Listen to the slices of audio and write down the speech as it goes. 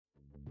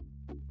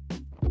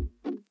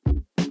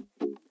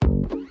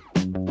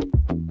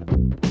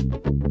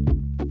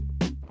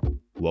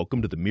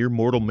Welcome to the Mere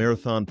Mortal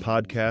Marathon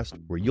podcast,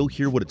 where you'll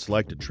hear what it's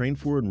like to train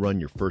for and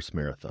run your first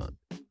marathon.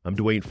 I'm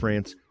Dwayne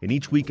France, and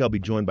each week I'll be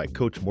joined by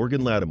Coach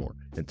Morgan Lattimore,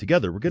 and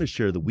together we're going to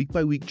share the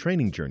week-by-week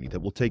training journey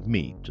that will take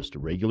me, just a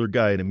regular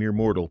guy and a mere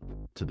mortal,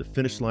 to the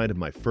finish line of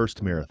my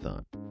first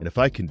marathon. And if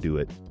I can do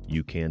it,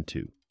 you can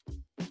too.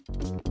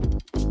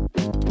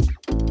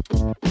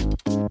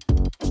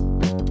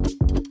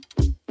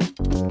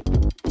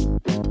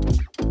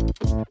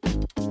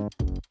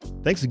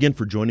 Thanks again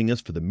for joining us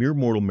for the Mere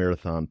Mortal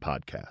Marathon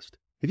podcast.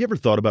 Have you ever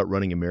thought about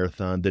running a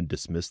marathon, then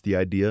dismissed the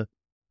idea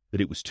that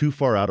it was too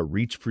far out of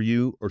reach for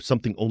you or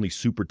something only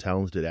super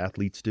talented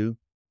athletes do?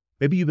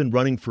 Maybe you've been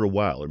running for a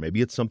while, or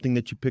maybe it's something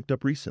that you picked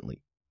up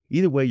recently.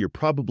 Either way, you're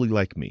probably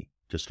like me,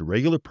 just a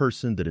regular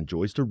person that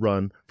enjoys to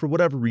run for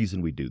whatever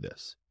reason we do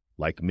this.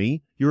 Like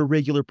me, you're a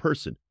regular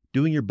person,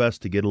 doing your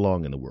best to get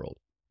along in the world.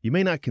 You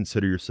may not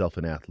consider yourself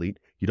an athlete,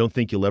 you don't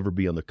think you'll ever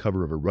be on the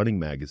cover of a running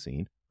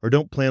magazine, or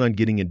don't plan on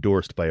getting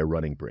endorsed by a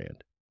running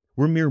brand.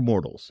 We're mere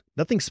mortals,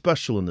 nothing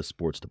special in the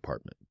sports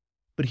department.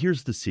 But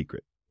here's the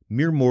secret.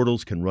 Mere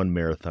mortals can run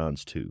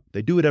marathons too.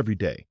 They do it every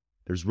day.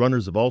 There's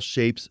runners of all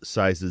shapes,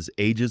 sizes,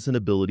 ages, and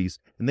abilities,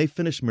 and they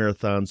finish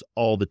marathons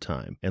all the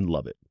time and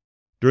love it.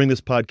 During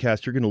this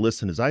podcast, you're going to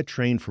listen as I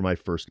train for my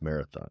first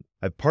marathon.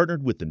 I've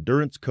partnered with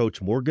endurance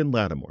coach Morgan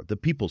Lattimore, the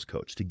people's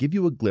coach, to give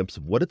you a glimpse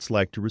of what it's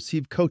like to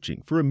receive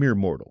coaching for a mere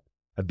mortal.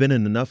 I've been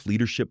in enough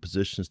leadership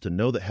positions to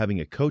know that having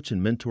a coach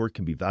and mentor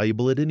can be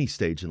valuable at any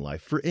stage in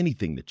life for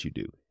anything that you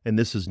do, and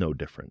this is no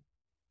different.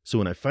 So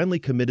when I finally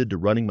committed to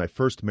running my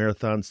first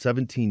marathon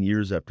 17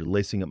 years after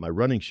lacing up my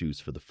running shoes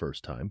for the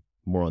first time,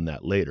 more on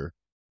that later,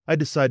 I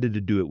decided to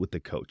do it with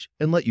the coach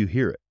and let you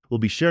hear it. We'll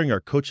be sharing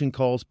our coaching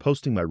calls,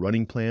 posting my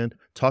running plan,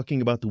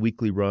 talking about the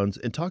weekly runs,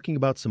 and talking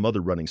about some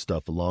other running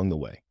stuff along the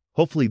way.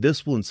 Hopefully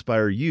this will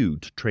inspire you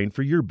to train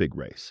for your big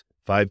race,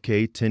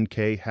 5K,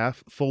 10K,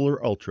 half, full,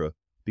 or ultra,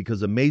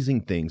 because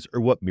amazing things are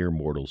what mere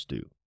mortals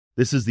do.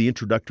 This is the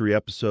introductory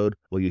episode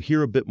where you'll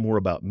hear a bit more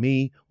about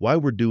me, why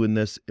we're doing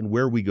this, and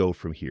where we go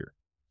from here.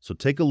 So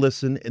take a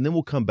listen, and then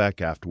we'll come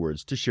back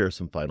afterwards to share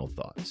some final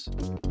thoughts.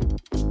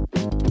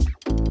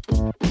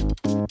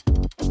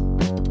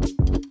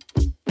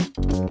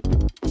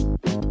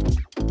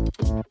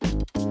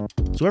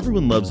 So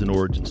everyone loves an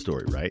origin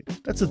story, right?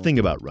 That's the thing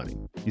about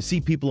running. You see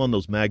people on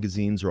those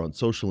magazines or on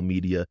social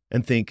media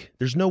and think,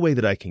 there's no way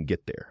that I can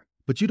get there.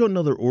 But you don't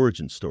know their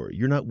origin story.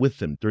 You're not with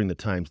them during the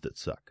times that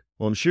suck.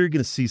 Well, I'm sure you're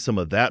going to see some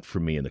of that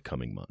from me in the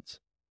coming months.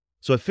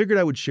 So I figured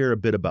I would share a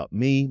bit about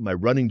me, my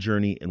running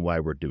journey, and why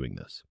we're doing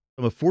this.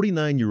 I'm a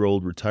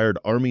 49-year-old retired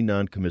Army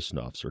non-commissioned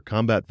officer,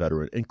 combat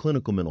veteran, and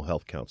clinical mental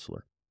health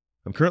counselor.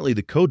 I'm currently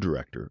the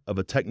co-director of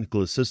a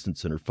technical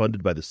assistance center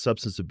funded by the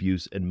Substance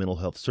Abuse and Mental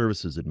Health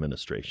Services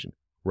Administration,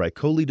 where I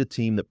co-lead a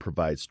team that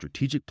provides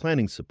strategic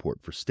planning support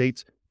for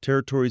states,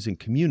 territories, and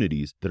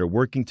communities that are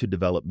working to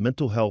develop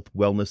mental health,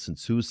 wellness, and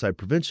suicide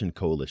prevention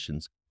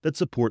coalitions that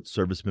support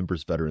service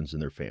members, veterans,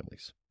 and their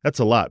families. That's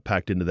a lot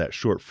packed into that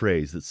short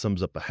phrase that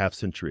sums up a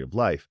half-century of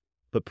life,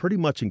 but pretty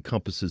much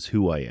encompasses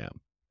who I am.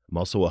 I'm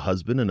also a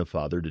husband and a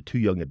father to 2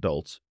 young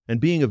adults,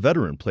 and being a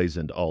veteran plays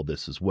into all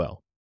this as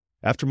well.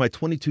 After my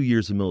 22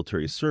 years of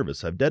military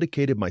service, I've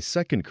dedicated my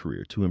second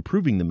career to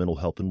improving the mental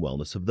health and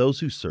wellness of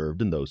those who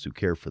served and those who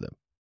care for them.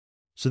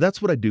 So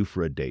that's what I do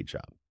for a day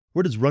job.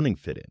 Where does running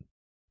fit in?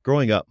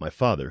 Growing up, my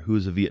father, who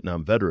is a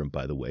Vietnam veteran,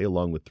 by the way,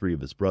 along with 3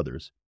 of his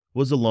brothers,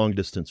 was a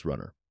long-distance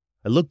runner.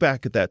 I look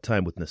back at that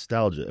time with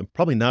nostalgia and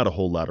probably not a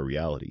whole lot of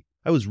reality.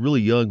 I was really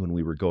young when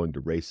we were going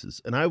to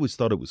races, and I always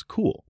thought it was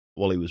cool.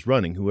 While he was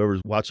running, whoever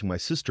was watching my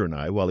sister and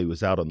I while he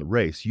was out on the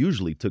race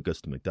usually took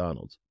us to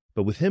McDonald's.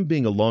 But with him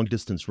being a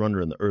long-distance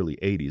runner in the early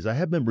 80s, I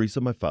have memories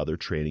of my father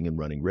training and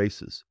running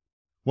races.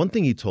 One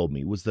thing he told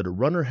me was that a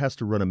runner has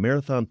to run a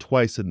marathon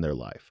twice in their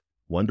life,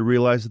 one to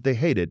realize that they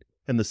hate it,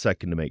 and the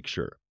second to make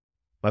sure.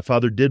 My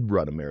father did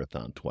run a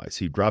marathon twice.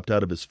 He dropped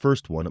out of his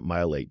first one at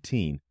mile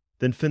 18,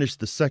 then finished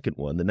the second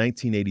one, the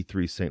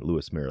 1983 St.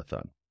 Louis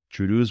Marathon.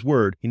 True to his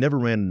word, he never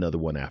ran another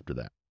one after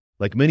that.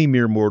 Like many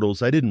mere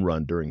mortals, I didn't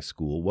run during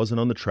school, wasn't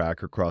on the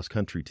track or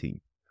cross-country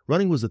team.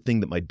 Running was a thing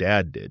that my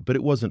dad did, but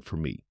it wasn't for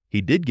me. He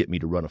did get me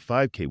to run a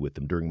 5K with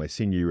him during my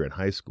senior year in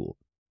high school.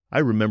 I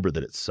remember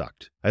that it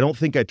sucked. I don't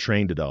think I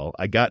trained at all.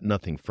 I got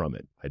nothing from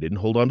it. I didn't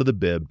hold on to the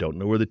bib, don't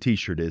know where the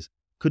t-shirt is,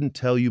 couldn't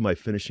tell you my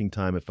finishing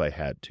time if I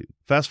had to.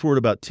 Fast forward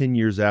about 10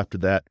 years after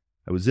that,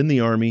 I was in the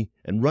Army,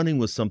 and running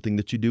was something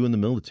that you do in the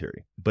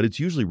military. But it's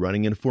usually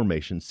running in a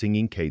formation,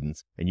 singing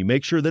cadence, and you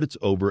make sure that it's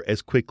over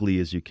as quickly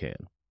as you can.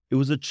 It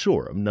was a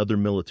chore, another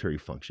military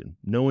function.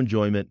 No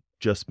enjoyment,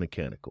 just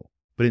mechanical.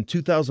 But in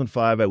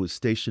 2005, I was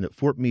stationed at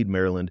Fort Meade,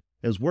 Maryland,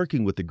 and was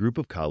working with a group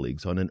of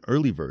colleagues on an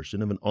early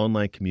version of an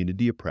online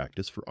community of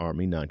practice for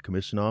Army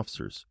non-commissioned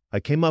officers. I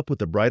came up with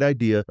the bright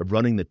idea of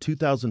running the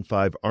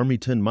 2005 Army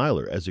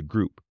 10-miler as a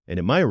group, and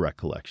in my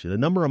recollection, a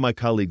number of my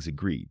colleagues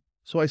agreed,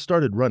 so I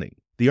started running.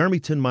 The Army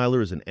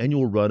 10-miler is an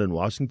annual run in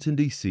Washington,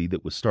 D.C.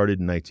 that was started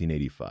in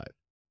 1985.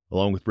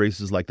 Along with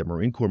races like the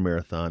Marine Corps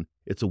Marathon,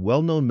 it's a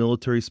well-known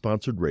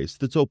military-sponsored race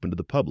that's open to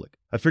the public.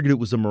 I figured it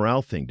was a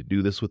morale thing to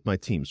do this with my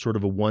team, sort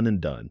of a one and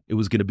done. It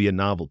was going to be a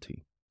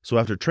novelty. So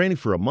after training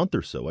for a month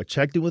or so, I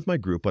checked in with my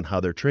group on how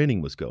their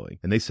training was going,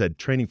 and they said,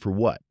 training for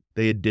what?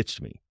 They had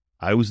ditched me.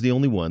 I was the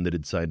only one that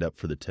had signed up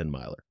for the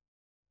 10-miler.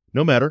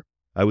 No matter,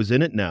 I was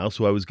in it now,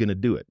 so I was going to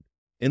do it.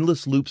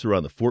 Endless loops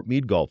around the Fort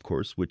Meade Golf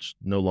Course, which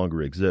no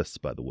longer exists,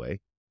 by the way,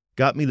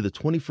 got me to the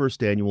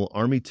 21st Annual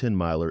Army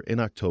 10-Miler in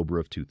October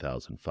of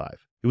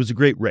 2005. It was a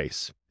great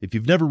race. If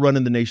you've never run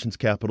in the nation's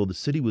capital, the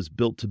city was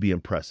built to be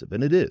impressive,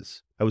 and it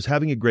is. I was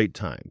having a great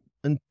time,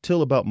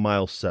 until about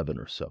mile 7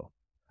 or so.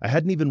 I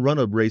hadn't even run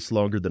a race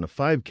longer than a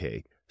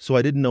 5K, so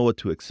I didn't know what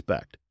to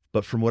expect.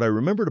 But from what I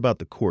remembered about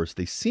the course,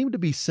 they seemed to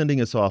be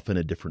sending us off in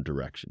a different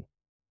direction.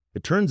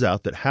 It turns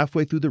out that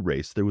halfway through the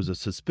race, there was a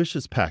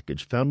suspicious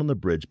package found on the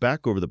bridge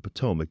back over the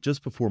Potomac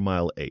just before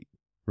mile 8.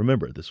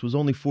 Remember, this was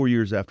only 4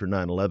 years after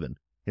 9/11,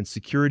 and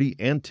security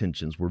and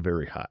tensions were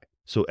very high.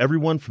 So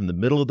everyone from the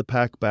middle of the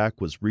pack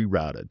back was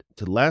rerouted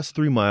to the last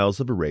 3 miles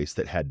of a race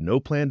that had no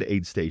planned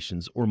aid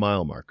stations or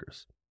mile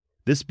markers.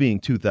 This being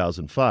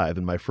 2005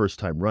 and my first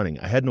time running,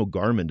 I had no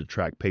Garmin to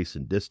track pace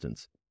and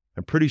distance.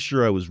 I'm pretty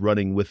sure I was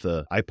running with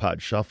a iPod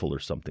Shuffle or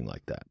something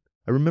like that.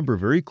 I remember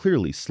very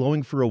clearly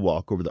slowing for a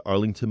walk over the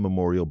Arlington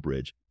Memorial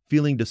Bridge,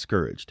 feeling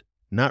discouraged,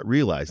 not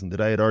realizing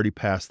that I had already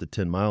passed the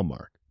 10-mile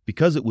mark.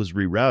 Because it was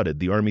rerouted,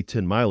 the Army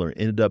 10-miler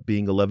ended up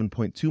being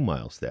 11.2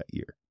 miles that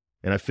year.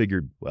 And I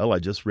figured, well, I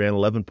just ran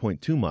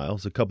 11.2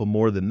 miles, a couple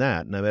more than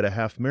that, and I'm at a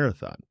half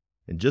marathon.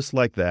 And just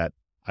like that,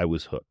 I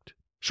was hooked.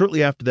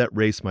 Shortly after that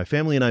race, my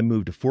family and I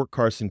moved to Fort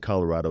Carson,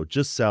 Colorado,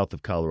 just south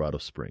of Colorado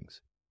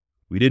Springs.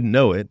 We didn't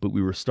know it, but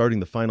we were starting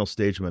the final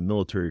stage of my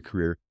military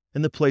career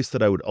in the place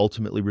that I would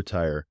ultimately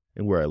retire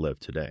and where I live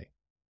today.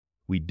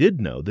 We did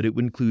know that it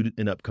would include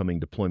an upcoming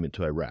deployment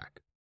to Iraq.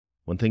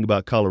 One thing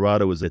about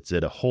Colorado is it's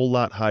at a whole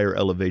lot higher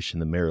elevation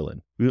than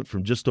Maryland. We went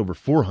from just over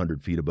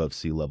 400 feet above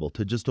sea level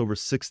to just over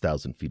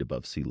 6,000 feet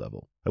above sea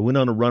level. I went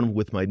on a run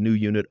with my new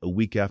unit a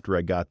week after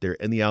I got there,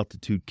 and the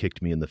altitude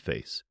kicked me in the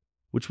face,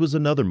 which was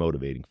another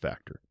motivating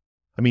factor.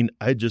 I mean,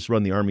 I had just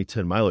run the Army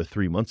 10-miler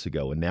 3 months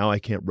ago, and now I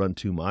can't run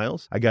 2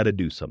 miles? I got to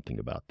do something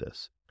about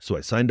this. So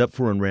I signed up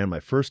for and ran my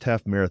first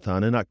half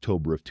marathon in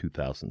October of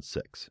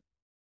 2006.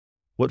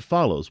 What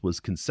follows was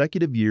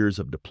consecutive years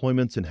of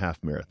deployments and half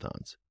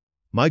marathons.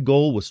 My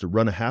goal was to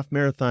run a half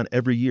marathon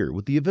every year,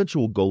 with the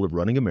eventual goal of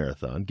running a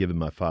marathon, given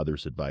my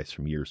father's advice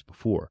from years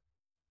before.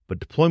 But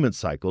deployment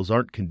cycles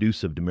aren't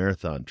conducive to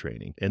marathon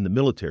training, and the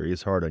military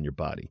is hard on your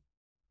body.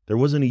 There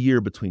wasn't a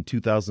year between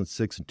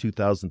 2006 and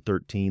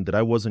 2013 that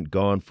I wasn't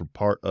gone for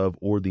part of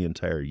or the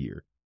entire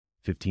year.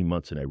 15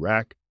 months in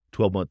Iraq,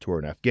 12-month tour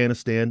in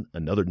Afghanistan,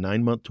 another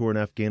 9-month tour in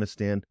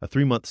Afghanistan, a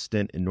 3-month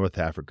stint in North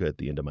Africa at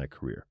the end of my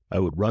career. I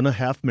would run a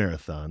half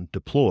marathon,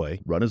 deploy,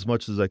 run as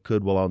much as I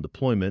could while on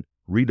deployment,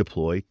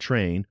 redeploy,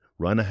 train,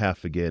 run a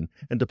half again,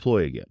 and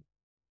deploy again.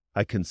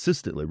 I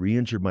consistently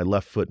re-injured my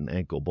left foot and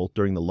ankle both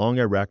during the long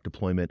Iraq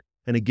deployment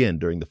and again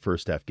during the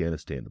first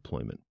Afghanistan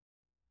deployment.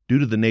 Due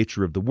to the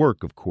nature of the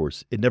work, of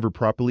course, it never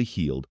properly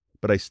healed,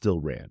 but I still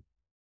ran.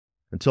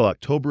 Until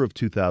October of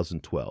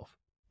 2012.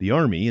 The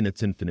Army, in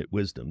its infinite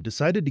wisdom,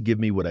 decided to give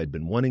me what I'd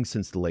been wanting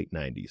since the late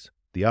 90s,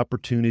 the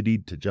opportunity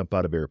to jump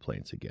out of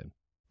airplanes again.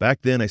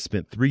 Back then, I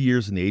spent 3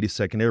 years in the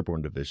 82nd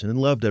Airborne Division and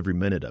loved every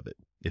minute of it.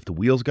 If the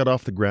wheels got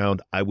off the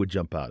ground, I would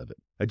jump out of it.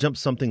 I jumped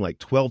something like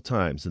 12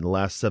 times in the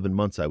last 7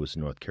 months I was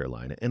in North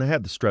Carolina, and I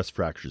had the stress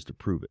fractures to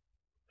prove it.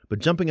 But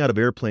jumping out of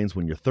airplanes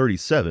when you're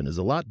 37 is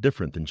a lot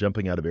different than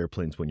jumping out of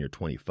airplanes when you're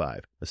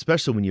 25,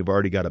 especially when you've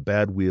already got a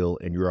bad wheel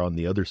and you're on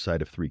the other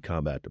side of 3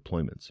 combat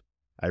deployments.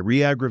 I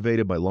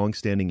re-aggravated my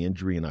long-standing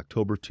injury in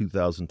October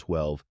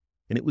 2012,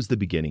 and it was the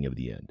beginning of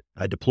the end.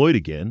 I deployed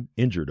again,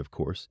 injured of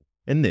course,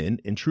 and then,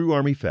 in true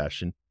Army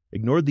fashion,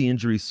 ignored the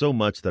injury so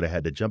much that I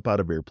had to jump out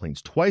of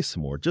airplanes twice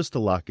more just to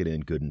lock it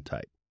in good and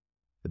tight.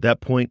 At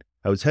that point,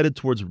 I was headed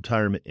towards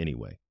retirement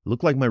anyway. It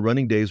looked like my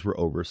running days were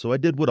over, so I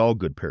did what all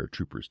good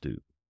paratroopers do.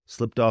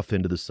 Slipped off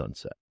into the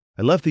sunset.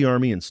 I left the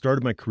Army and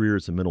started my career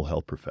as a mental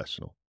health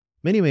professional.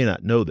 Many may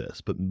not know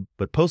this,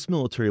 but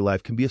post-military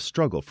life can be a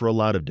struggle for a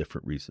lot of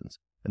different reasons,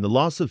 and the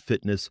loss of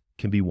fitness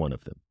can be one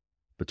of them.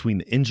 Between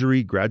the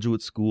injury,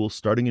 graduate school,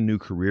 starting a new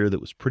career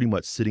that was pretty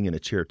much sitting in a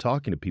chair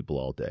talking to people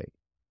all day,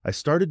 I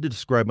started to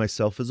describe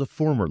myself as a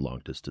former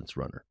long-distance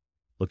runner.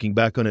 Looking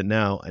back on it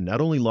now, I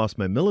not only lost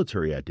my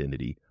military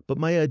identity, but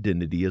my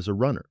identity as a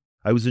runner.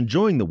 I was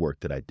enjoying the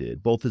work that I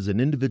did, both as an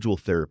individual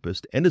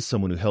therapist and as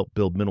someone who helped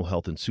build mental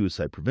health and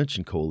suicide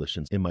prevention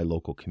coalitions in my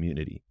local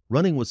community.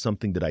 Running was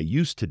something that I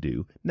used to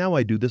do, now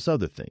I do this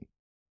other thing.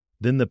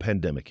 Then the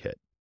pandemic hit.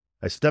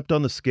 I stepped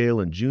on the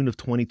scale in June of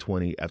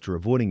 2020 after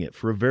avoiding it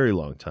for a very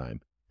long time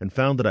and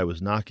found that I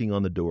was knocking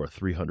on the door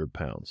 300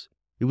 pounds.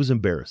 It was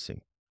embarrassing.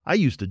 I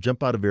used to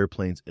jump out of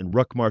airplanes and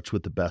ruck march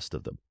with the best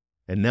of them,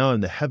 and now I'm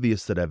the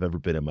heaviest that I've ever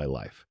been in my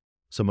life.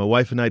 So my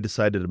wife and I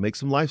decided to make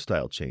some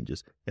lifestyle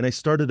changes, and I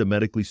started a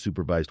medically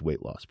supervised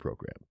weight loss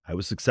program. I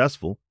was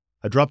successful.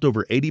 I dropped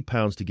over 80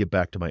 pounds to get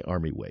back to my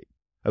Army weight.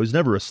 I was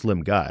never a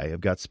slim guy. I've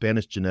got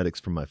Spanish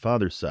genetics from my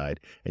father's side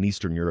and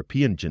Eastern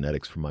European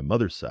genetics from my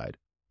mother's side.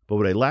 But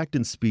what I lacked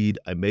in speed,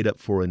 I made up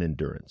for in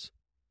endurance.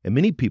 And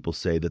many people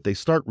say that they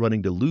start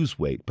running to lose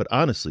weight, but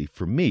honestly,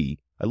 for me,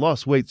 I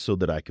lost weight so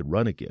that I could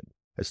run again.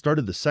 I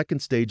started the second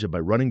stage of my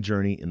running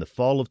journey in the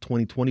fall of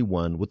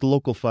 2021 with the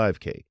local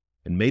 5K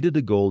and made it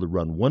a goal to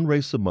run one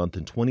race a month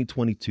in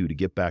 2022 to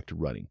get back to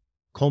running,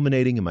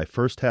 culminating in my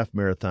first half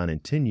marathon in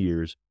 10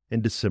 years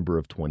in December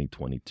of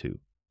 2022.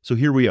 So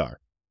here we are.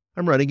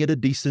 I'm running at a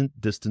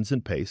decent distance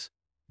and pace,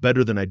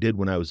 better than I did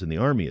when I was in the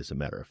Army, as a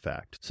matter of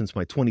fact, since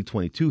my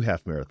 2022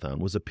 half marathon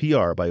was a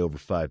PR by over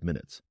 5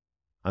 minutes.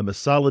 I'm a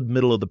solid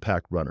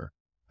middle-of-the-pack runner.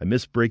 I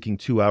missed breaking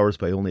 2 hours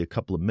by only a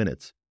couple of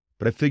minutes,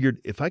 but I figured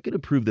if I could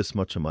improve this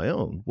much on my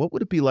own, what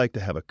would it be like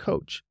to have a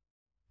coach?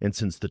 And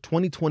since the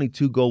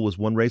 2022 goal was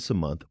one race a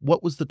month,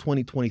 what was the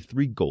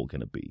 2023 goal going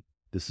to be?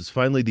 This is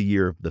finally the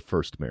year of the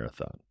first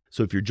marathon.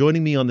 So if you're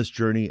joining me on this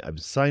journey, I've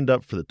signed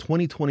up for the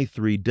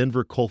 2023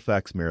 Denver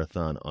Colfax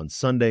Marathon on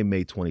Sunday,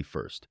 May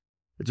 21st.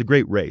 It's a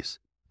great race.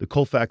 The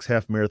Colfax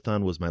Half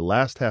Marathon was my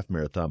last half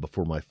marathon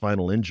before my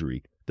final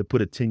injury that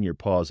put a 10-year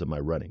pause in my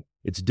running.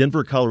 It's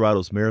Denver,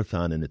 Colorado's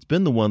marathon, and it's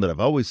been the one that I've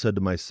always said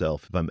to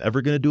myself, if I'm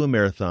ever going to do a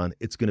marathon,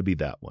 it's going to be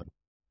that one.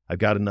 I've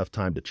got enough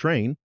time to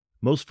train.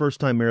 Most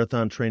first-time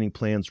marathon training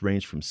plans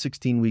range from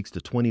 16 weeks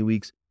to 20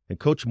 weeks, and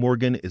Coach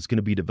Morgan is going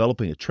to be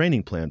developing a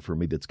training plan for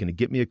me that's going to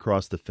get me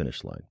across the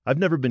finish line. I've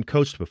never been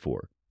coached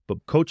before,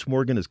 but Coach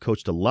Morgan has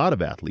coached a lot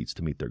of athletes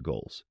to meet their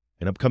goals.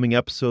 In upcoming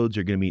episodes,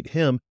 you're going to meet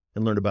him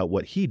and learn about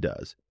what he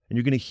does, and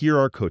you're going to hear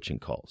our coaching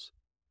calls.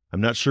 I'm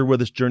not sure where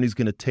this journey is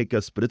going to take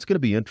us, but it's going to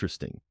be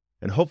interesting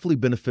and hopefully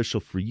beneficial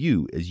for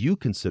you as you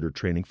consider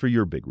training for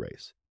your big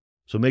race.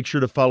 So make sure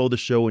to follow the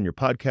show in your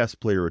podcast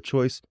player of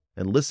choice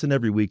and listen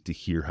every week to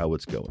hear how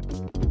it's going.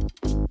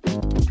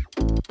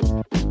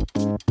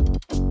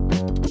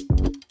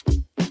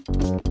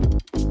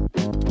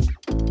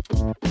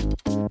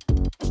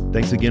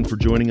 Thanks again for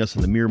joining us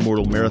on the Mere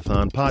Mortal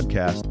Marathon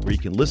podcast, where you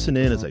can listen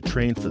in as I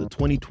train for the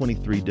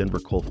 2023 Denver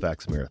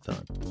Colfax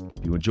Marathon.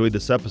 If you enjoyed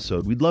this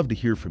episode, we'd love to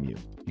hear from you.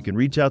 You can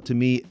reach out to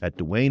me at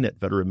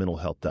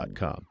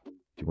Dwayne@veteranmentalhealth.com.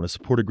 If you want to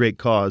support a great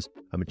cause,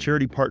 I'm a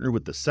charity partner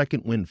with the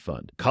Second Wind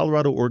Fund, a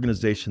Colorado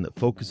organization that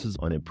focuses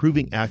on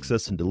improving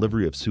access and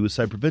delivery of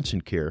suicide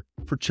prevention care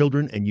for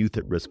children and youth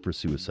at risk for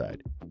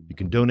suicide. You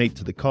can donate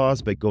to the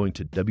cause by going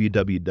to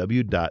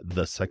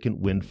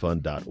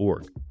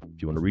www.thesecondwindfund.org.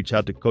 If you want to reach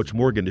out to Coach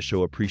Morgan to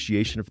show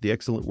appreciation for the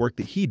excellent work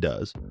that he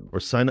does, or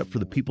sign up for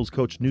the People's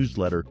Coach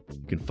newsletter,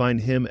 you can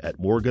find him at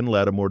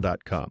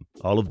morganlattimore.com.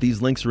 All of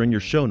these links are in your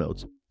show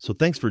notes. So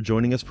thanks for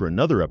joining us for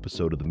another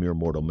episode of the Mere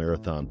Mortal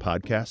Marathon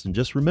podcast. And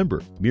just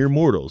remember, mere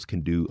mortals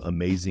can do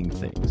amazing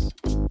things.